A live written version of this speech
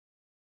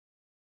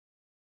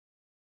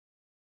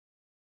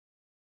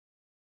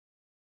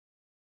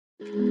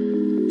Kia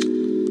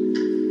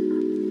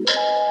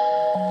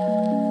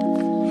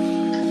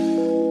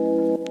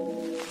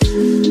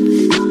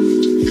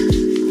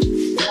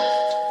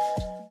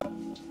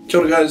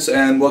ora guys,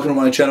 and welcome to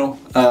my channel.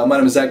 My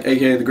name is Zach,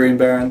 aka the Green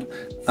Baron,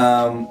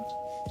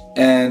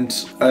 and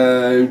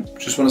I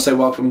just want to say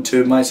welcome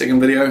to my second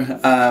video,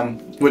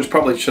 which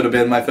probably should have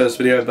been my first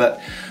video,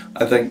 but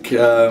I think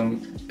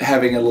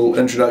having a little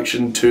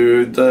introduction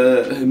to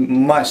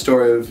my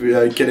story of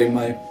getting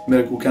my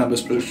medical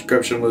cannabis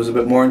prescription was a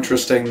bit more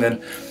interesting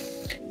than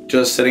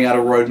just setting out a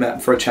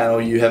roadmap for a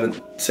channel you haven't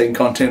seen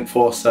content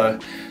for. So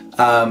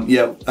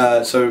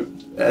so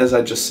as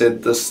I just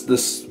said,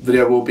 this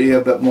video will be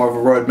a bit more of a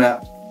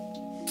roadmap,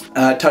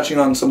 touching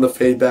on some of the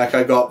feedback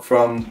I got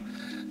from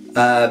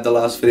the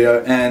last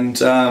video. And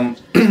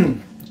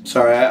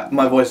sorry,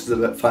 my voice is a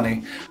bit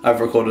funny.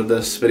 I've recorded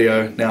this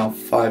video now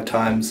 5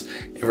 times.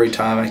 Every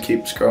time I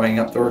keep screwing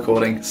up the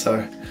recording,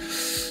 so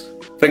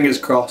fingers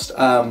crossed.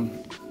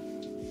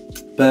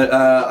 But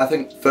I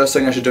think first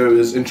thing I should do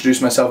is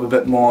introduce myself a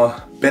bit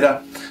better.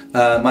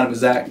 My name is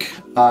Zach.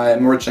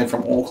 I'm originally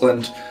from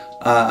Auckland.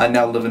 I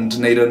now live in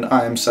Dunedin.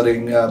 I am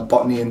studying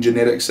botany and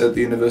genetics at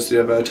the University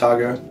of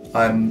Otago.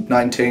 I'm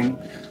 19,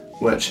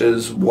 which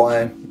is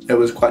why it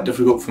was quite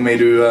difficult for me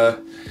to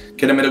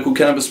get a medical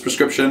cannabis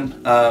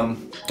prescription.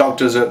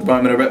 Doctors at the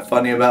moment are a bit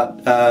funny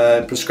about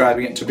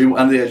prescribing it to people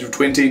under the age of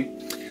 20.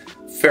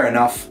 Fair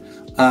enough.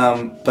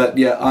 But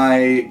yeah,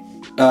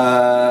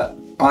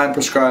 I'm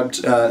prescribed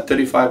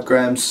 35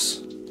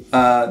 grams,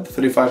 the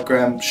 35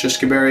 gram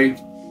shishka berry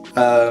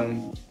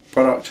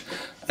product,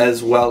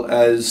 as well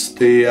as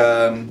the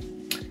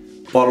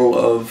bottle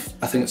of,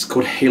 I think it's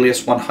called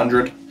Helios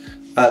 100,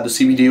 the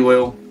CBD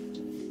oil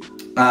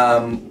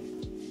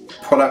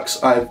products.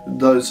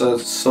 Those are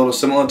sort of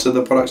similar to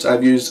the products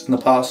I've used in the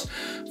past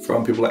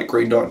from people like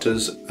Green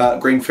Doctors,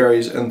 Green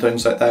Fairies and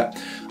things like that.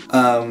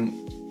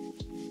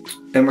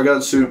 In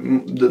regards to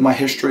my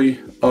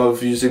history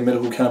of using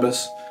medical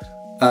cannabis,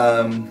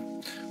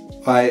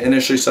 I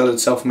initially started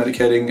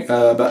self-medicating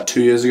about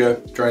 2 years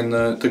ago during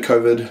the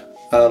COVID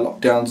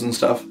lockdowns and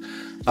stuff.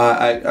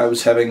 I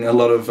was having a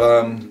lot of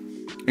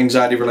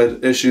anxiety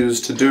related issues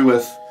to do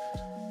with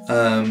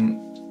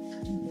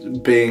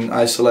being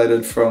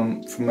isolated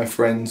from my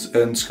friends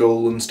in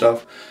school and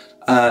stuff,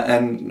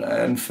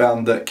 and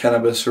found that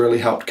cannabis really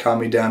helped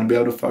calm me down and be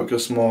able to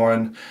focus more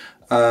and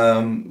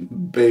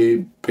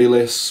be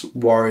less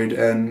worried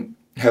and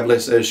have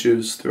less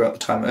issues throughout the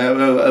time.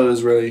 It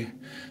was really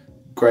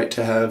great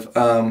to have,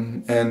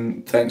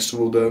 and thanks to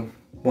all the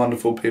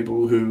wonderful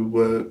people who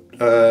were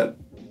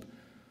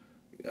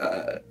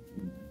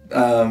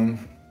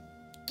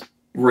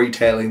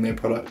retailing their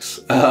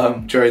products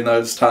during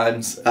those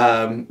times.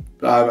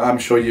 I'm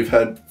sure you've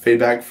heard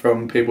feedback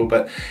from people,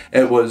 but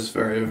it was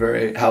very,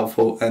 very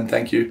helpful, and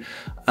thank you.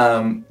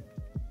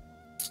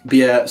 But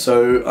yeah,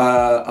 so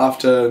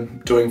after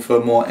doing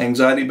for more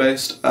anxiety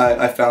based,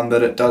 I found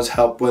that it does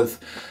help with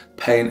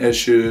pain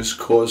issues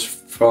caused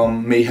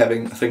from me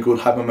having a thing called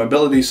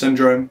hypermobility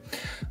syndrome,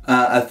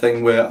 a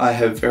thing where I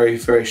have very,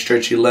 very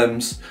stretchy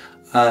limbs,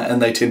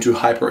 and they tend to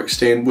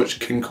hyperextend,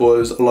 which can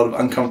cause a lot of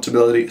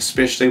uncomfortability,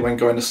 especially when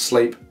going to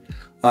sleep.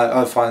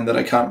 I find that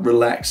I can't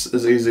relax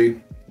as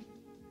easy,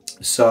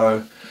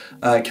 so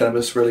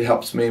cannabis really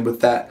helps me with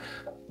that.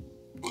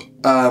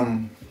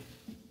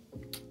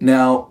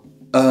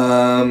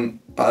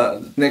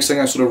 Next thing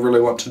I sort of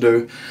really want to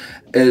do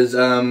is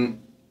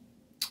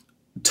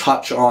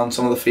touch on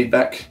some of the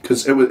feedback,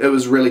 because it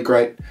was really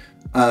great,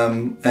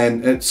 and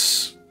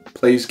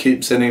please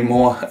keep sending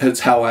more.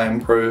 It's how I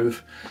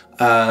improve.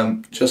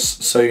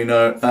 Just so you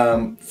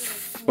know,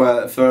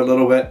 for a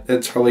little bit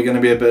it's probably going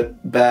to be a bit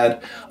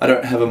bad. I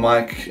don't have a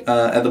mic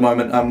at the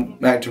moment. I'm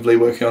actively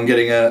working on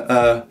getting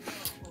a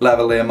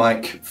lavalier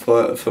mic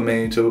for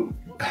me to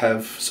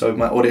have, so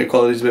my audio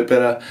quality is a bit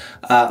better.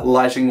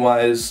 Lighting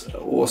wise,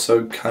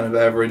 also kind of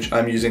average.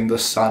 I'm using the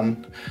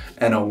sun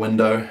and a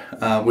window,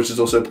 which is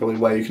also probably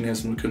why you can hear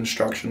some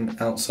construction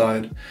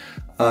outside.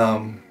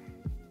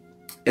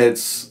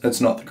 It's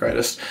not the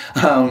greatest,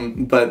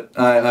 but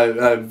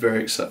I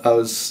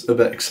was a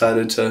bit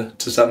excited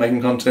to start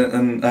making content,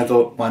 and I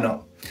thought, why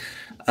not?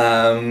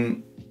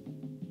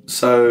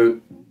 So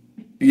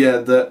yeah,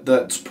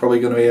 that's probably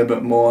going to be a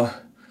bit more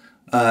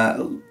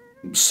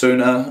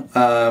sooner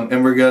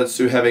in regards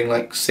to having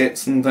like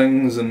sets and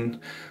things, and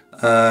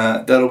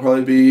that'll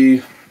probably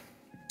be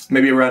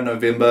maybe around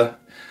November.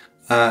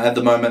 At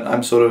the moment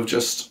I'm sort of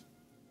just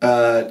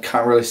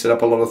can't really set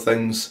up a lot of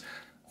things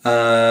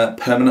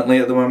permanently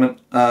at the moment,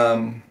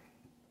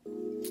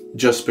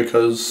 just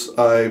because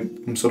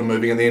I'm sort of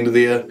moving at the end of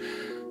the year.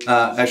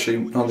 Actually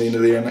not the end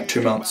of the year, in like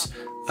 2 months.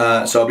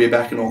 So I'll be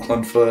back in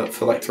Auckland for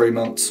like 3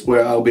 months,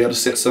 where I'll be able to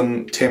set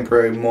some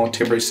more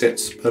temporary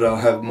sets, but I'll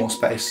have more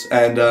space,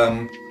 and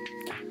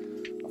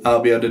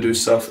I'll be able to do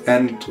stuff,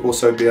 and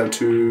also be able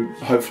to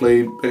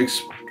hopefully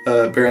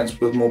experience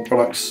with more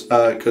products,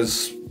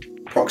 because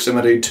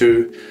proximity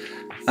to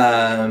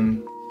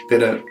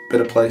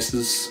better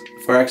places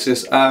for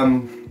access.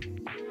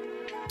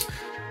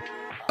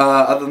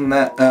 Other than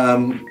that,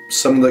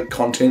 some of the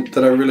content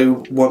that I really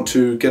want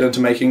to get into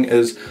making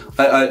is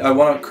I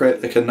want to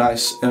create like a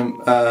nice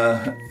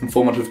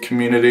informative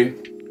community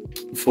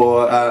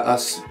for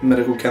us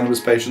medical cannabis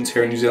patients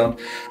here in New Zealand,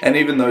 and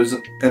even those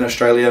in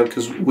Australia,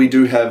 because we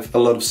do have a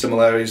lot of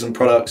similarities in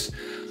products,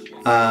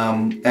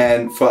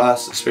 and for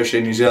us, especially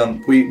in New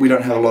Zealand, we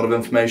don't have a lot of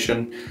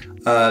information.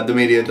 The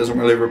media doesn't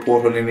really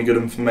report on any good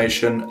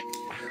information.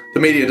 The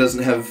media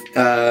doesn't have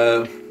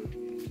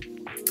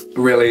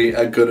really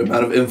a good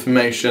amount of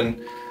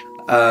information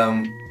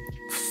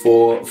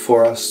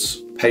for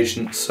us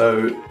patients,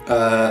 so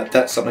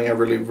that's something I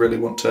really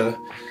want to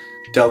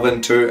delve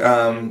into,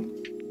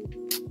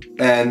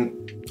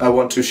 and I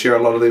want to share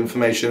a lot of the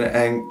information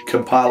and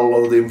compile a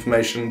lot of the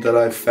information that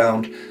I've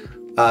found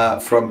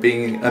from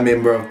being a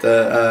member of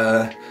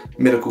the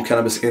Medical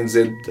Cannabis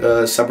NZ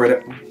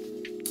subreddit,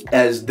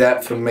 as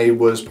that for me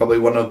was probably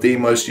one of the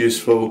most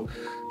useful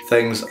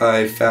things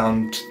I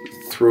found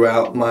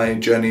throughout my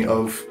journey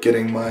of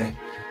getting my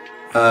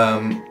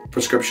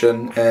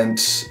prescription and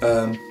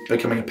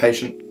becoming a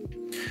patient.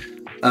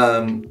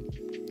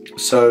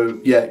 So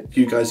yeah,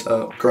 you guys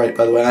are great,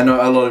 by the way. I know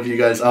a lot of you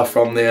guys are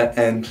from there,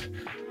 and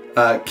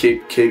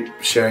keep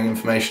sharing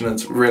information.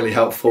 It's really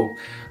helpful.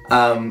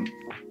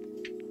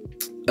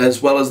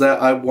 As well as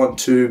that, I want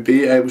to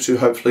be able to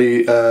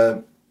hopefully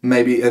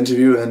maybe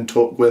interview and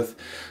talk with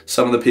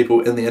some of the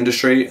people in the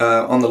industry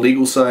on the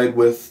legal side,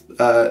 with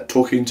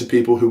talking to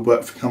people who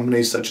work for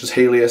companies such as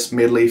Helios,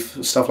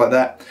 Medleaf, stuff like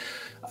that.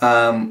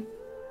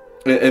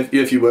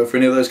 If you work for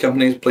any of those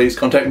companies, please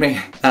contact me.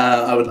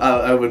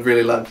 I would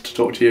really love to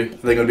talk to you. I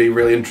think it would be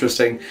really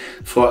interesting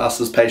for us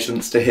as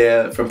patients to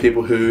hear from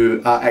people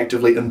who are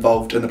actively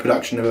involved in the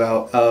production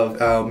of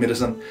our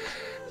medicine.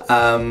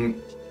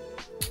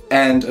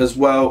 And as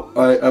well,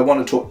 I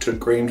want to talk to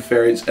green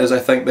fairies, as I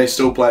think they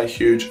still play a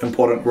huge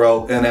important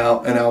role in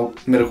our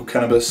medical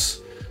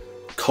cannabis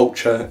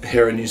culture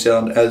here in New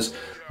Zealand, as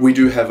we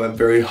do have a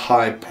very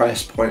high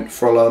price point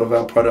for a lot of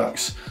our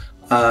products.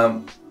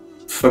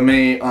 For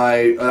me,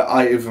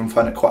 I even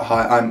find it quite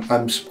high.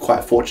 I'm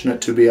quite fortunate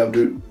to be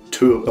able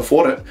to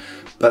afford it,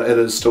 but it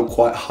is still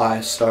quite high.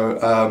 So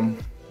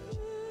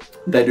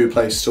they do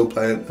still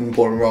play an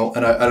important role,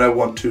 and I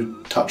want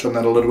to touch on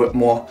that a little bit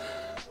more.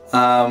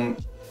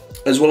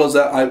 As well as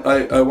that,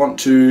 I want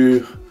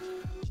to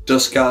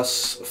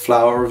discuss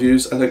flower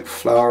reviews. I think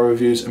flower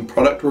reviews and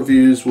product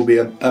reviews will be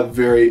a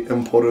very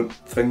important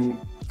thing,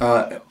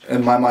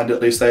 in my mind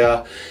at least they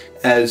are,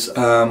 as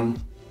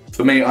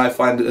for me, I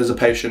find it as a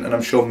patient, and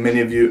I'm sure many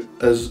of you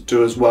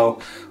do as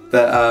well,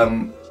 that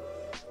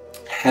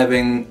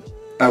having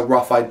a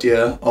rough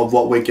idea of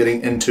what we're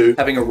getting into,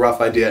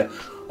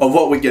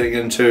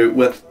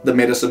 with the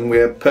medicine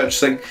we're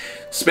purchasing,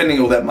 spending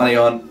all that money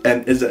on,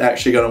 and is it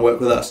actually going to work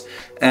with us?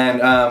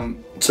 And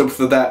so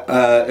for that,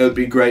 it would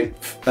be great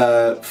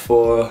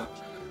for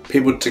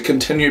people to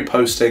continue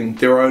posting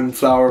their own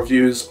flower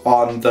reviews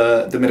on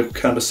the Medical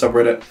Cannabis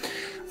subreddit.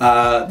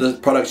 The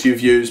products you've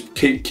used,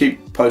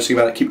 keep posting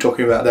about it, keep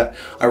talking about that.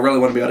 I really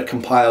want to be able to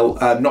compile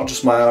not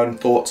just my own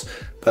thoughts,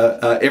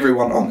 but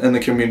everyone in the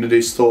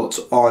community's thoughts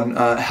on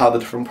how the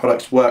different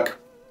products work,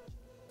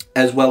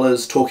 as well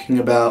as talking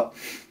about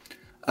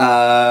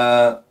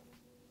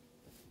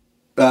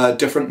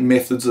different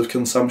methods of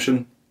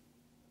consumption,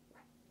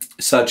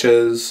 such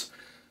as,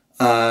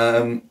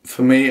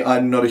 for me,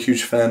 I'm not a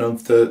huge fan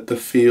of the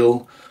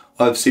feel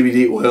of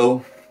CBD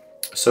oil.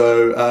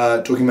 So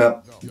talking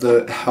about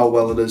how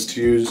well it is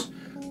to use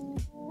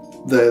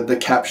the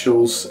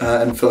capsules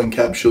and filling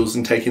capsules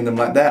and taking them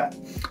like that.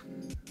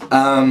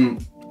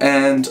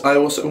 And I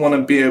also want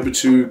to be able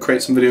to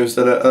create some videos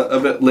that are a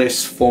bit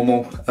less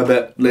formal, a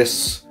bit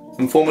less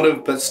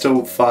informative, but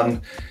still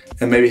fun,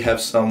 and maybe have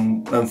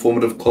some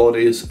informative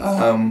qualities,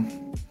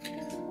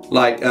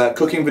 like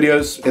cooking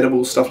videos,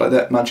 edibles, stuff like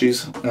that,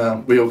 munchies,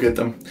 we all get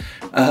them.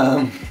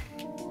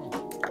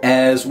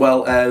 As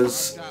well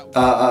as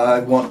I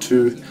want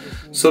to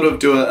sort of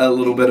do a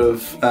little bit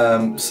of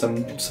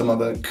some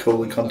other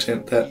cooler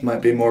content that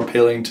might be more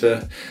appealing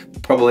to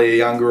probably a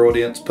younger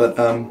audience, but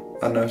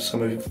I know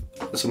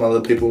some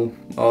other people,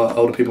 or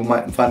older people,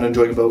 might find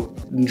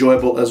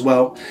enjoyable as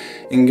well,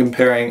 in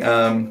comparing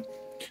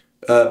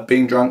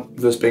being drunk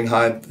versus being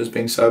high versus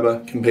being sober,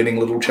 competing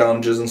little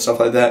challenges and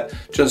stuff like that,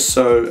 just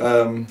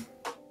so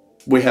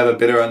we have a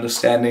better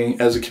understanding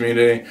as a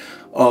community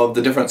of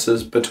the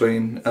differences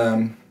between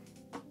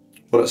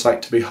what it's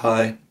like to be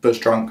high versus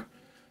drunk,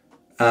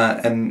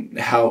 and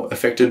how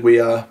affected we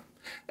are,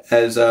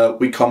 as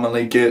we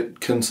commonly get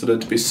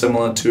considered to be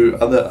similar to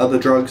other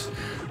drugs.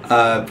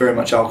 Very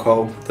much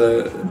alcohol,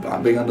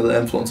 being under the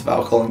influence of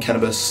alcohol and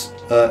cannabis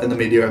in the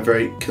media are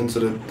very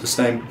considered the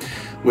same,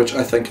 which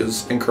I think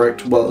is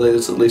incorrect. Well, it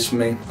is, at least for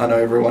me. I know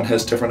everyone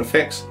has different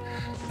effects,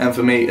 and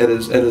for me it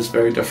is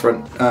very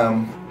different.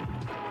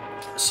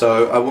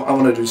 So I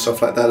want to do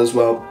stuff like that as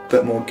well, a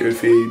bit more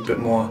goofy, a bit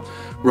more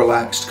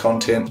relaxed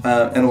content,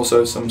 and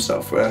also some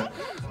stuff where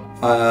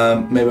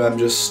maybe I'm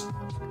just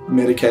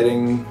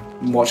medicating,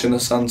 watching the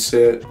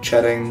sunset,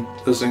 chatting,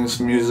 listening to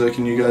some music,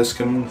 and you guys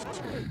can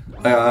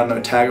I don't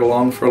know, tag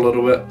along for a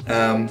little bit.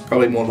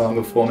 Probably more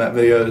longer format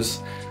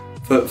videos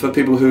for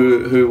people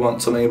who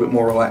want something a bit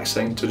more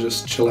relaxing to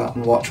just chill out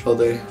and watch while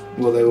they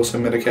also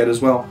medicate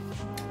as well.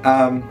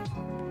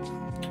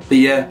 But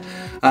yeah,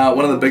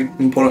 one of the big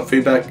important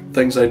feedback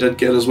things I did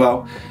get as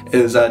well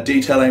is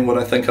detailing what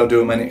I think I'll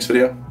do in my next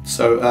video.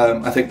 So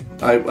I think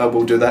I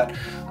will do that.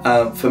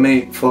 For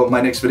me, for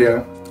my next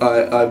video,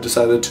 I've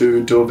decided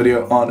to do a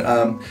video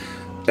on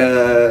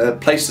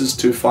places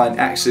to find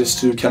access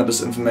to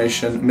cannabis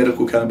information,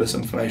 medical cannabis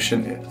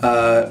information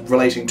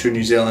relating to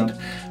New Zealand,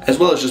 as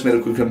well as just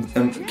medical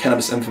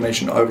cannabis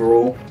information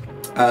overall.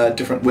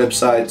 Different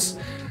websites,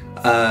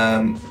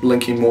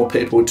 linking more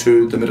people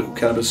to the medical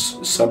cannabis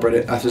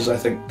subreddit. I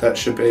think that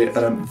should be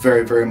a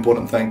very, very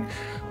important thing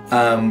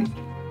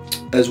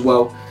as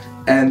well.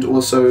 And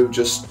also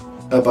just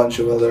a bunch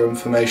of other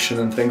information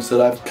and things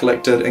that I've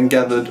collected and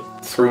gathered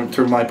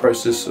through my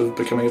process of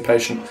becoming a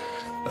patient.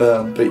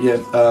 But yeah,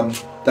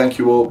 thank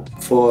you all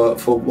for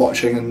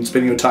watching and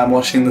spending your time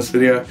watching this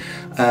video.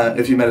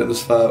 If you made it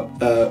this far,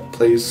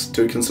 please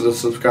do consider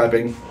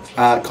subscribing,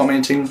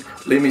 commenting,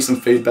 leave me some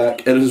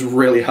feedback. It is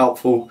really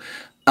helpful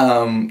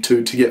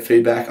to get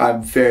feedback.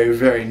 I'm very,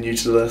 very new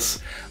to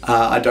this.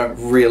 I don't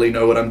really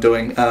know what I'm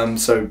doing,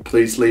 so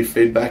please leave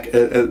feedback.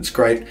 It's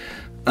great.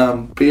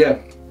 But yeah,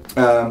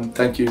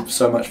 thank you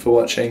so much for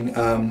watching.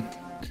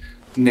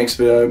 Next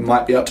video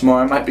might be out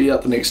tomorrow, might be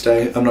out the next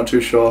day, I'm not too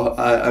sure.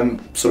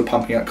 I'm sort of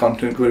pumping out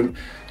content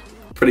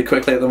pretty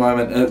quickly at the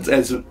moment.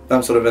 As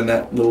I'm sort of in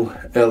that little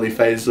early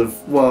phase of,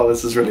 wow,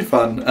 this is really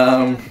fun.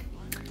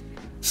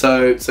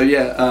 So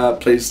yeah,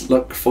 please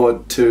look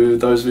forward to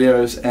those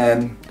videos,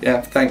 and yeah,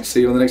 thanks,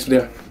 see you in the next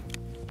video.